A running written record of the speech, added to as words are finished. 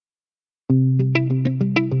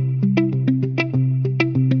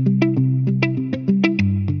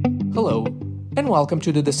welcome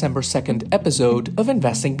to the December 2nd episode of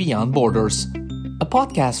Investing Beyond Borders, a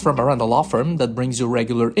podcast from Miranda Law Firm that brings you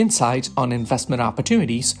regular insights on investment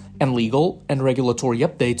opportunities and legal and regulatory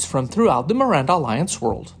updates from throughout the Miranda Alliance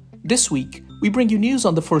world. This week, we bring you news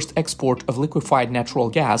on the first export of liquefied natural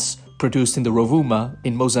gas produced in the Rovuma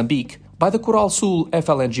in Mozambique by the Coral Sul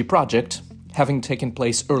FLNG project, having taken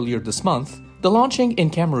place earlier this month, the launching in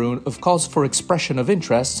Cameroon of calls for expression of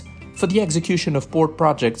interest for the execution of port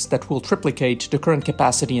projects that will triplicate the current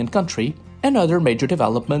capacity in country, and other major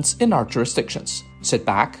developments in our jurisdictions. Sit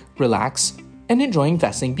back, relax, and enjoy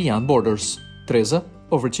investing beyond borders. Teresa,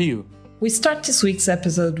 over to you. We start this week's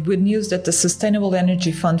episode with news that the Sustainable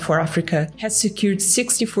Energy Fund for Africa has secured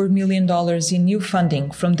 $64 million in new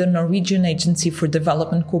funding from the Norwegian Agency for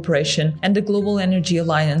Development Cooperation and the Global Energy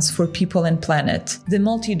Alliance for People and Planet. The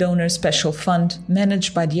multi-donor special fund,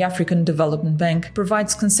 managed by the African Development Bank,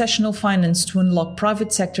 provides concessional finance to unlock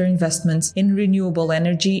private sector investments in renewable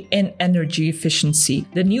energy and energy efficiency.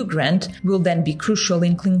 The new grant will then be crucial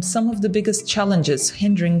in clearing some of the biggest challenges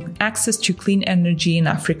hindering access to clean energy in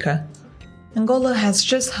Africa. Angola has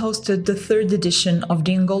just hosted the third edition of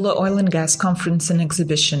the Angola Oil and Gas Conference and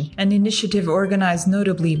Exhibition, an initiative organized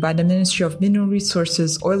notably by the Ministry of Mineral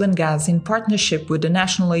Resources, Oil and Gas in partnership with the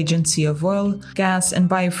National Agency of Oil, Gas and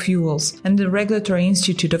Biofuels and the Regulatory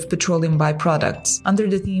Institute of Petroleum Byproducts. Under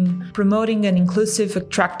the theme, Promoting an Inclusive,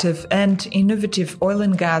 Attractive and Innovative Oil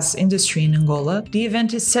and Gas Industry in Angola, the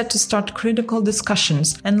event is set to start critical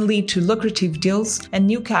discussions and lead to lucrative deals and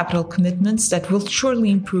new capital commitments that will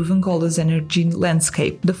surely improve Angola's energy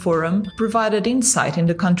landscape. The forum provided insight in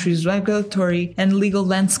the country's regulatory and legal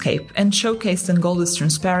landscape and showcased Angola's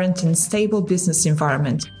transparent and stable business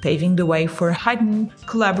environment, paving the way for heightened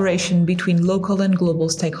collaboration between local and global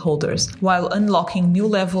stakeholders, while unlocking new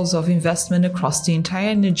levels of investment across the entire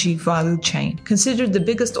energy value chain. Considered the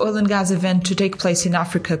biggest oil and gas event to take place in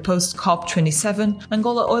Africa post-COP27,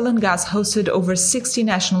 Angola Oil and Gas hosted over 60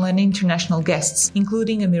 national and international guests,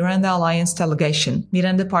 including a Miranda Alliance delegation.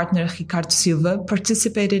 Miranda partner Ricardo Silva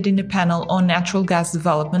participated in a panel on natural gas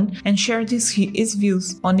development and shared his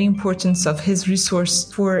views on the importance of his resource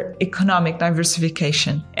for economic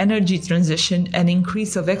diversification, energy transition, and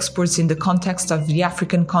increase of exports in the context of the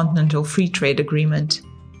African Continental Free Trade Agreement.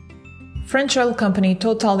 French oil company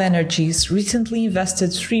TotalEnergies recently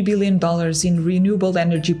invested $3 billion in renewable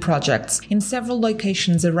energy projects in several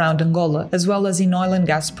locations around Angola, as well as in oil and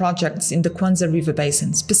gas projects in the Kwanza River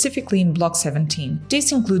Basin, specifically in Block 17.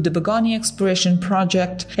 These include the Begonia Exploration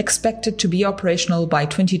Project, expected to be operational by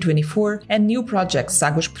 2024, and new projects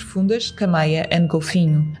Águas Profundas, Cameia, and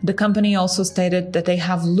Golfinho. The company also stated that they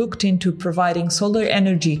have looked into providing solar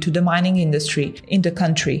energy to the mining industry in the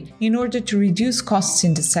country in order to reduce costs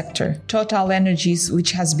in the sector. TotalEnergies,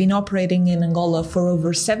 which has been operating in Angola for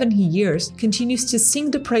over 70 years, continues to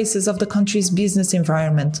sing the praises of the country's business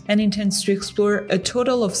environment and intends to explore a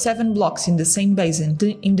total of 7 blocks in the same basin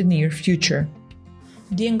in the near future.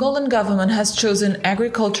 The Angolan government has chosen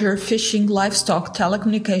agriculture, fishing, livestock,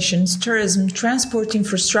 telecommunications, tourism, transport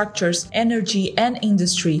infrastructures, energy, and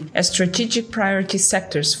industry as strategic priority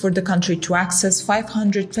sectors for the country to access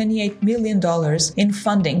 $528 million in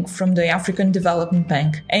funding from the African Development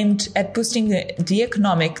Bank, aimed at boosting the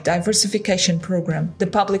economic diversification program. The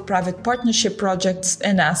public-private partnership projects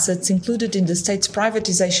and assets included in the state's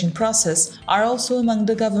privatization process are also among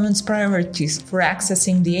the government's priorities for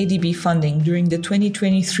accessing the ADB funding during the 2023-2027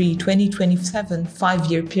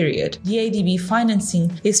 5-year period. The ADB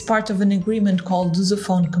financing is part of an agreement called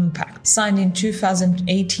Lusophone Compact, signed in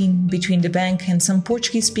 2018 between the bank and some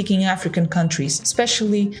Portuguese-speaking African countries,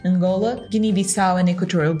 especially Angola, Guinea-Bissau and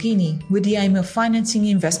Equatorial Guinea, with the aim of financing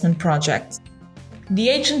investment projects. The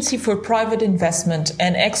Agency for Private Investment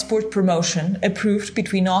and Export Promotion approved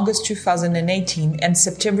between August 2018 and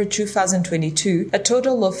September 2022 a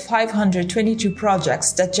total of 522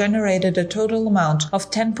 projects that generated a total amount of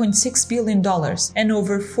 $10.6 billion and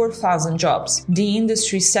over 4,000 jobs. The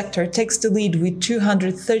industry sector takes the lead with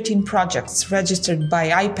 213 projects registered by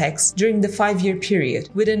IPEX during the 5-year period,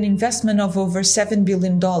 with an investment of over $7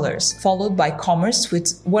 billion, followed by commerce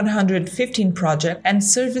with 115 projects and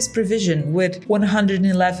service provision with 111.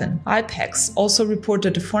 IPEX also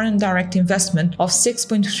reported a foreign direct investment of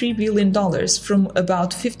 $6.3 billion from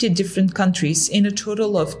about 50 different countries in a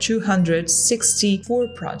total of 264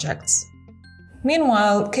 projects.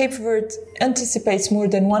 Meanwhile, Cape Verde anticipates more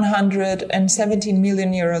than 117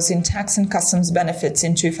 million euros in tax and customs benefits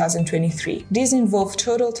in 2023. These involve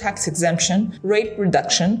total tax exemption, rate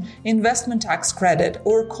reduction, investment tax credit,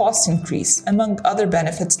 or cost increase, among other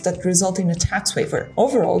benefits that result in a tax waiver.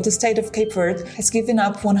 Overall, the state of Cape Verde has given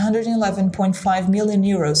up 111.5 million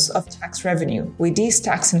euros of tax revenue, with these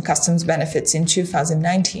tax and customs benefits in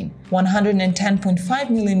 2019, 110.5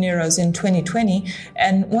 million euros in 2020,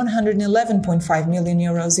 and 111.5 million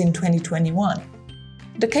euros in 2021.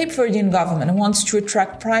 The Cape Verdean government wants to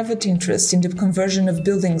attract private interest in the conversion of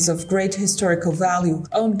buildings of great historical value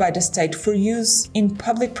owned by the state for use in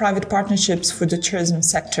public-private partnerships for the tourism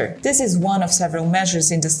sector. This is one of several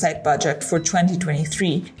measures in the state budget for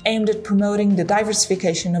 2023 aimed at promoting the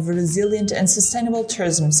diversification of a resilient and sustainable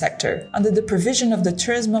tourism sector. Under the provision of the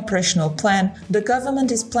Tourism Operational Plan, the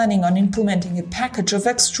government is planning on implementing a package of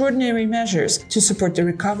extraordinary measures to support the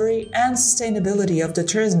recovery and sustainability of the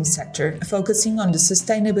tourism sector, focusing on the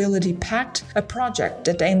Sustainability Pact, a project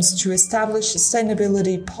that aims to establish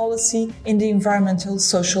sustainability policy in the environmental,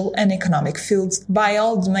 social, and economic fields by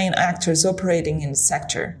all the main actors operating in the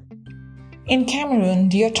sector. In Cameroon,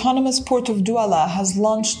 the autonomous port of Douala has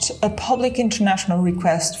launched a public international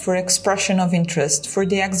request for expression of interest for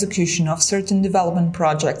the execution of certain development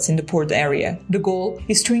projects in the port area. The goal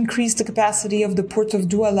is to increase the capacity of the port of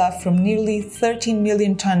Douala from nearly 13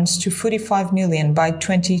 million tons to 45 million by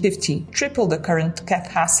 2050, triple the current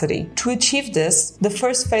capacity. To achieve this, the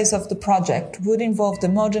first phase of the project would involve the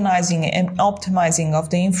modernizing and optimizing of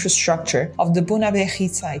the infrastructure of the Bonabéry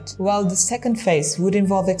site, while the second phase would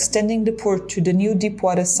involve extending the port to the new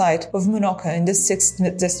deepwater site of Munoka in the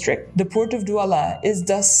 6th district. The port of Douala is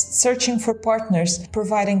thus searching for partners,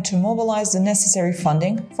 providing to mobilize the necessary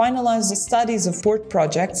funding, finalize the studies of port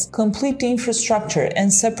projects, complete the infrastructure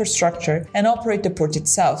and superstructure, and operate the port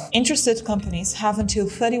itself. Interested companies have until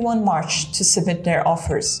 31 March to submit their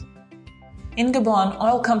offers. In Gabon,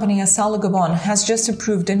 oil company Assala Gabon has just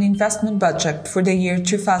approved an investment budget for the year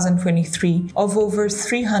 2023 of over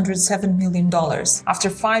 $307 million. After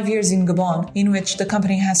 5 years in Gabon, in which the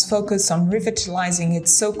company has focused on revitalizing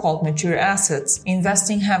its so-called mature assets,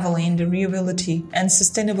 investing heavily in the reliability and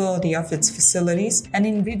sustainability of its facilities, and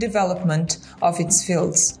in redevelopment of its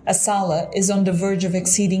fields. Assala is on the verge of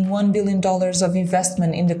exceeding $1 billion of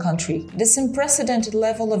investment in the country. This unprecedented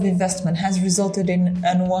level of investment has resulted in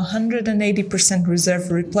an 180% reserve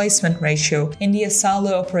replacement ratio in the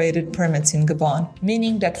Assala-operated permits in Gabon,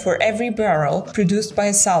 meaning that for every barrel produced by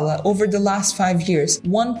Assala over the last 5 years,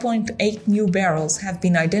 1.8 new barrels have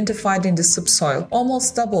been identified in the subsoil,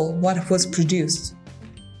 almost double what was produced.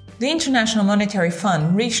 The International Monetary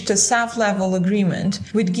Fund reached a SAF-level agreement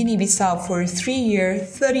with Guinea-Bissau for a 3-year,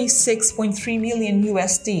 $36.3 million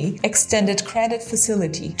USD extended credit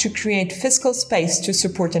facility to create fiscal space to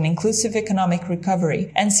support an inclusive economic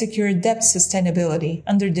recovery and secure debt sustainability.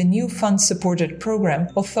 Under the new fund-supported program,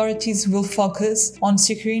 authorities will focus on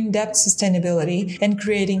securing debt sustainability and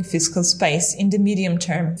creating fiscal space in the medium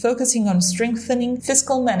term, focusing on strengthening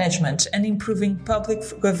fiscal management and improving public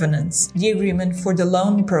governance. The agreement for the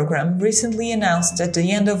loan program, recently announced at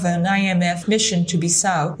the end of an IMF mission to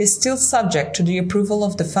Bissau, is still subject to the approval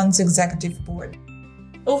of the fund's executive board.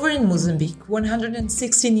 Over in Mozambique,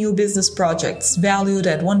 160 new business projects valued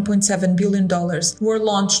at $1.7 billion were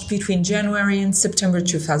launched between January and September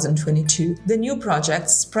 2022. The new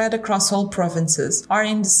projects, spread across all provinces, are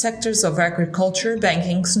in the sectors of agriculture,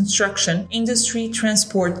 banking, construction, industry,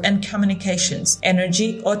 transport and communications,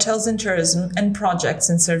 energy, hotels and tourism, and projects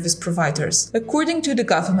and service providers. According to the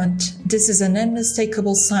government, this is an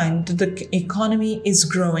unmistakable sign that the economy is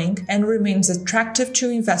growing and remains attractive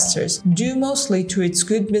to investors, due mostly to its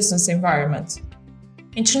good business environment.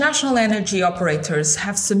 International energy operators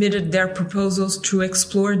have submitted their proposals to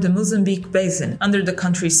explore the Mozambique Basin under the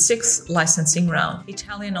country's 6th licensing round.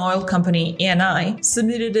 Italian oil company Eni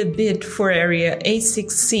submitted a bid for area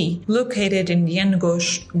A6C located in the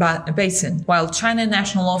Ngosh Basin, while China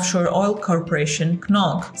National Offshore Oil Corporation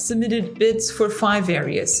 (CNOOC) submitted bids for 5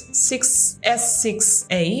 areas: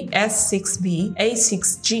 S6A, S6B,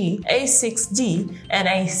 A6G, A6D, and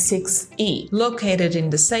A6E, located in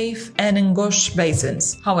the Safe and Ngosh Basins.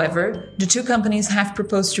 However, the two companies have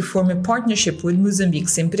proposed to form a partnership with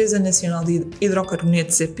Mozambique's Empresa Nacional de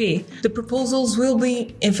Hidrocarbonetos (EP). The proposals will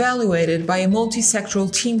be evaluated by a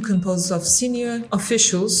multi-sectoral team composed of senior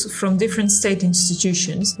officials from different state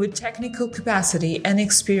institutions with technical capacity and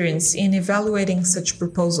experience in evaluating such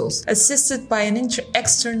proposals, assisted by an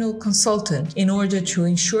external consultant in order to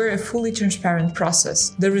ensure a fully transparent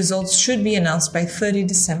process. The results should be announced by 30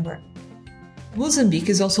 December. Mozambique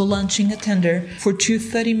is also launching a tender for two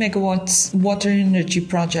 30 megawatts water energy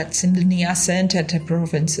projects in the Niassa and Tete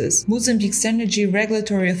provinces. Mozambique's Energy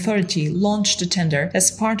Regulatory Authority launched the tender as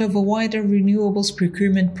part of a wider renewables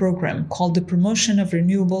procurement program called the Promotion of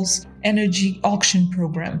Renewables Energy Auction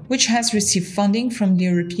Program, which has received funding from the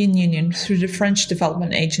European Union through the French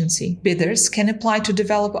Development Agency. Bidders can apply to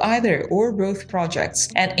develop either or both projects,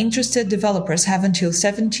 and interested developers have until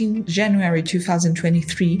 17 January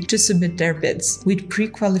 2023 to submit their bids, with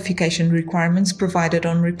pre-qualification requirements provided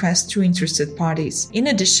on request to interested parties. In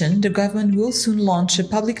addition, the government will soon launch a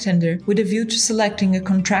public tender with a view to selecting a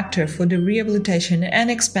contractor for the rehabilitation and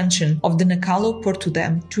expansion of the Nacala Porto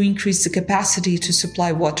Dam to increase the capacity to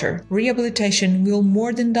supply water. Rehabilitation will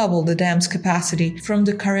more than double the dam's capacity from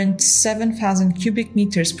the current 7,000 cubic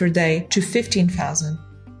meters per day to 15,000.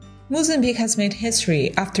 Mozambique has made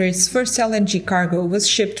history after its first LNG cargo was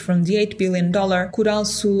shipped from the $8 billion Coral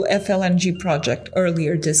Sul FLNG project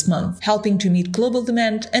earlier this month, helping to meet global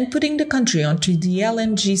demand and putting the country onto the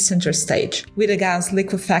LNG center stage. With a gas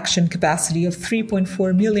liquefaction capacity of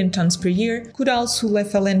 3.4 million tons per year, Coral Sul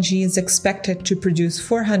FLNG is expected to produce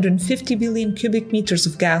 450 billion cubic meters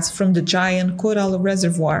of gas from the giant Coral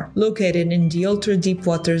Reservoir, located in the ultra-deep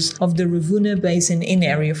waters of the Rovuma Basin in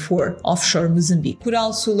Area 4, offshore Mozambique.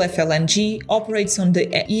 Coral Sul FLNG operates on the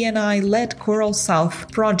ENI-led Coral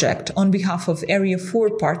South project on behalf of Area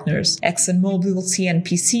 4 partners ExxonMobil,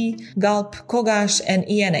 CNPC, Galp, Kogash, and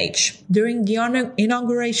ENH. During the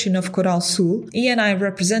inauguration of Coral Sul, ENI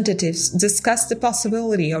representatives discussed the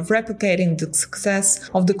possibility of replicating the success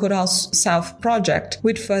of the Coral South project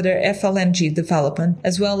with further FLNG development,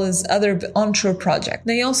 as well as other onshore projects.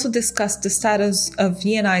 They also discussed the status of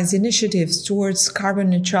ENI's initiatives towards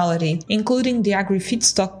carbon neutrality, including the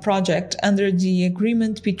agri-feedstock project under the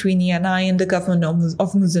agreement between ENI and the government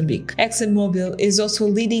of Mozambique. ExxonMobil is also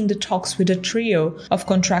leading the talks with a trio of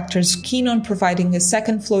contractors keen on providing a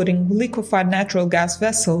second floating liquefied natural gas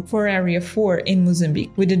vessel for Area 4 in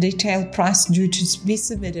Mozambique, with a detailed price due to be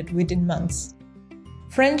submitted within months.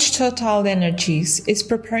 French Total Energies is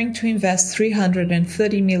preparing to invest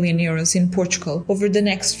 330 million euros in Portugal over the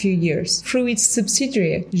next few years through its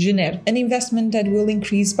subsidiary, Gener, an investment that will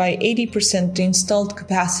increase by 80% the installed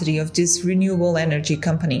capacity of this renewable energy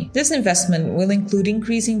company. This investment will include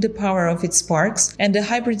increasing the power of its parks and the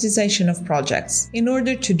hybridization of projects. In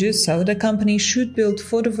order to do so, the company should build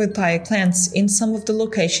photovoltaic plants in some of the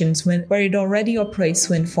locations where it already operates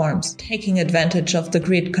wind farms, taking advantage of the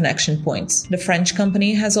grid connection points. The French company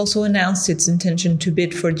has also announced its intention to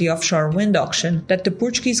bid for the offshore wind auction that the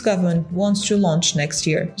Portuguese government wants to launch next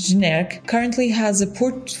year. Gener currently has a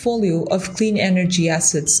portfolio of clean energy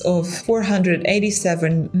assets of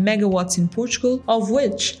 487 megawatts in Portugal, of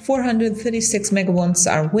which 436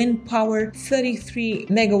 megawatts are wind power, 33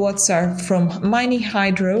 megawatts are from mini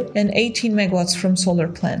hydro, and 18 megawatts from solar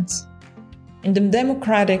plants. In the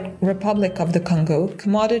Democratic Republic of the Congo,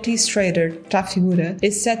 commodities trader Trafigura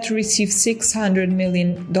is set to receive $600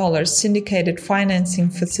 million syndicated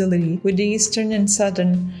financing facility with the Eastern and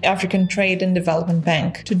Southern African Trade and Development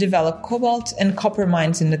Bank to develop cobalt and copper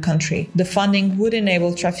mines in the country. The funding would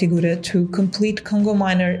enable Trafigura to complete Congo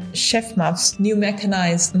miner Chef Mav's new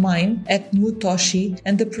mechanized mine at Mutoshi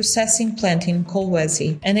and the processing plant in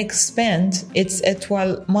Kolwezi, and expand its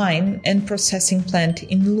Etoile mine and processing plant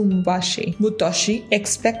in Lubumbashi. Mutoshi,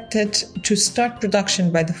 expected to start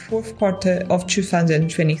production by the fourth quarter of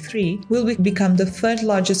 2023, will become the third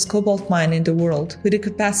largest cobalt mine in the world, with a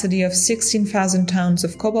capacity of 16,000 tons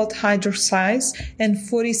of cobalt hydroxide and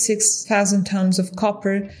 46,000 tons of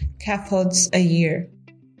copper cathodes a year.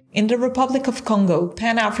 In the Republic of Congo,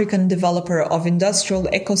 Pan-African developer of industrial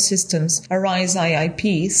ecosystems, Arise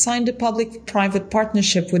IIP, signed a public-private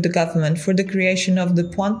partnership with the government for the creation of the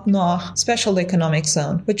Pointe Noire Special Economic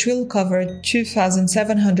Zone, which will cover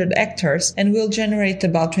 2,700 hectares and will generate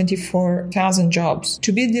about 24,000 jobs.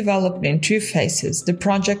 To be developed in two phases, the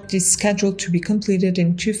project is scheduled to be completed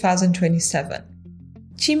in 2027.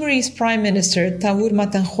 Timorese Prime Minister Tauur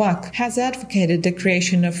Matanhuac has advocated the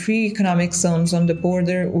creation of free economic zones on the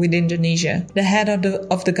border with Indonesia. The head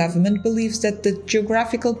of the government believes that the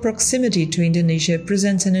geographical proximity to Indonesia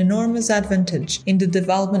presents an enormous advantage in the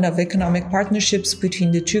development of economic partnerships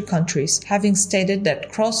between the two countries, having stated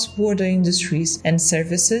that cross-border industries and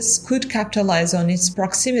services could capitalize on its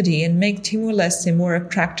proximity and make Timor-Leste more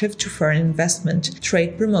attractive to foreign investment,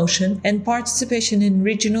 trade promotion, and participation in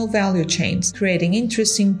regional value chains, creating interest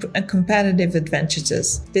reinforcing competitive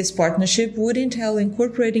advantages. This partnership would entail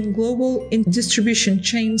incorporating global distribution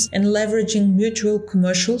chains and leveraging mutual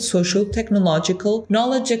commercial, social, technological,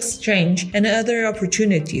 knowledge exchange, and other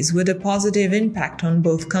opportunities with a positive impact on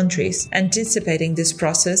both countries. Anticipating this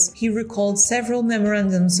process, he recalled several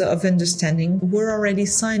memorandums of understanding were already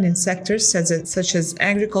signed in sectors such as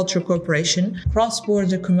agriculture cooperation,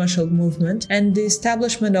 cross-border commercial movement, and the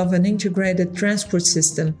establishment of an integrated transport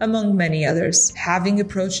system, among many others. Having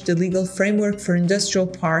approached the legal framework for industrial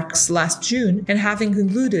parks last June and having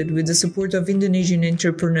concluded with the support of Indonesian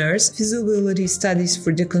entrepreneurs feasibility studies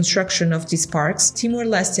for the construction of these parks,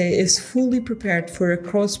 Timor-Leste is fully prepared for a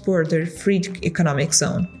cross-border free economic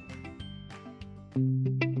zone.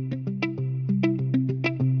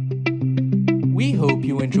 We hope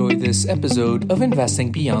you enjoyed this episode of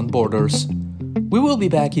Investing Beyond Borders. We will be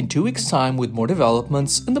back in 2 weeks' time with more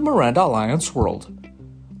developments in the Miranda Alliance world.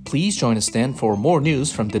 Please join us then for more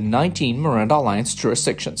news from the 19 Miranda Alliance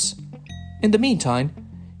jurisdictions. In the meantime,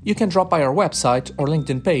 you can drop by our website or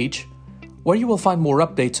LinkedIn page, where you will find more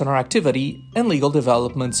updates on our activity and legal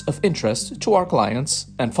developments of interest to our clients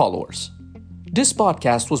and followers. This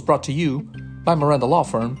podcast was brought to you by Miranda Law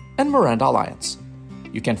Firm and Miranda Alliance.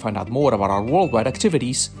 You can find out more about our worldwide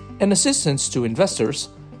activities and assistance to investors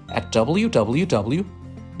at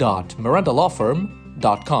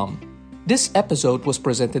www.mirandalawfirm.com. This episode was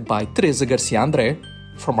presented by Teresa Garcia André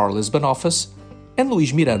from our Lisbon office and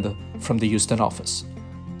Luis Miranda from the Houston office.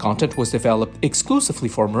 Content was developed exclusively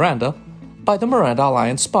for Miranda by the Miranda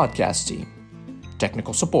Alliance podcast team.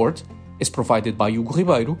 Technical support is provided by Hugo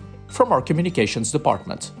Ribeiro from our communications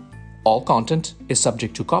department. All content is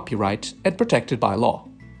subject to copyright and protected by law.